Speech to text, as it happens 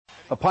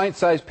A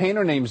pint-sized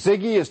painter named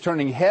Ziggy is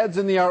turning heads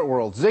in the art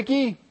world.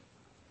 Ziggy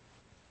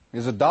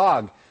is a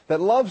dog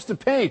that loves to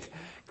paint.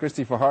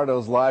 Christy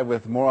Fajardo's live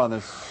with more on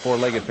this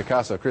four-legged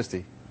Picasso.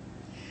 Christy.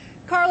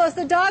 Carlos,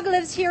 the dog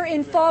lives here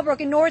in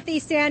Fallbrook in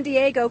northeast San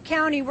Diego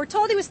County. We're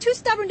told he was too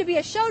stubborn to be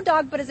a show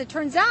dog, but as it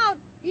turns out,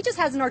 he just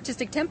has an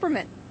artistic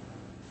temperament.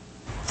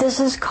 This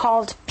is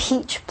called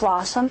Peach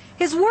Blossom.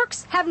 His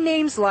works have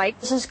names like...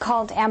 This is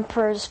called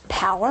Emperor's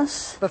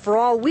Palace. But for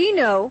all we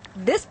know,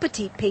 this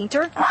petite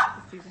painter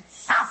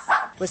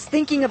was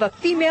thinking of a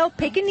female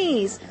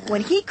Pekingese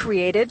when he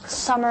created...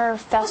 Summer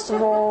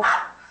Festival.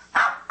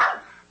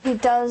 He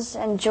does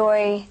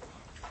enjoy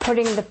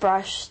putting the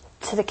brush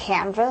to the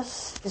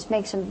canvas. Just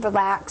makes him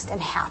relaxed and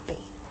happy.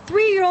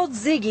 3-year-old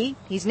Ziggy,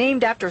 he's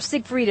named after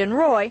Siegfried and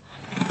Roy,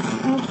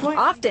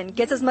 often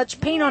gets as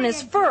much paint on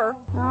his fur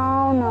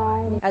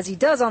as he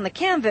does on the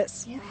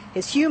canvas.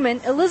 His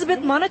human, Elizabeth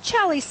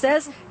Monticelli,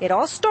 says it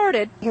all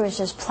started. He was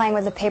just playing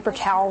with a paper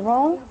towel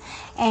roll,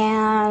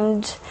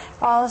 and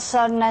all of a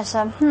sudden I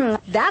said,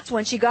 That's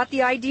when she got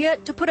the idea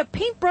to put a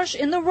paintbrush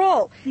in the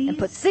roll and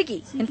put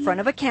Ziggy in front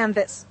of a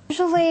canvas.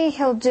 Usually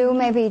he'll do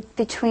maybe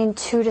between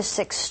 2 to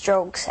 6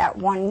 strokes at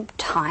one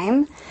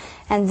time.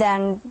 And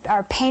then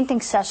our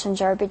painting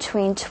sessions are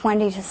between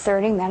 20 to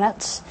 30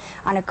 minutes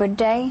on a good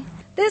day.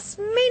 This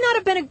may not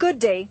have been a good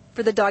day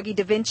for the doggy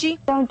Da Vinci.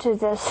 Don't do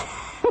this.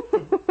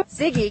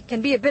 Ziggy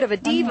can be a bit of a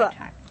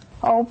diva.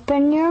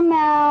 Open your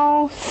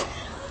mouth.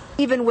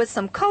 Even with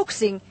some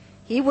coaxing,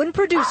 he wouldn't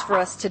produce for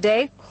us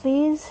today.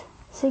 Please,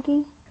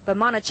 Ziggy. But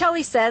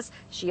Monticelli says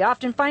she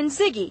often finds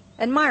Ziggy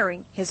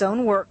admiring his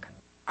own work.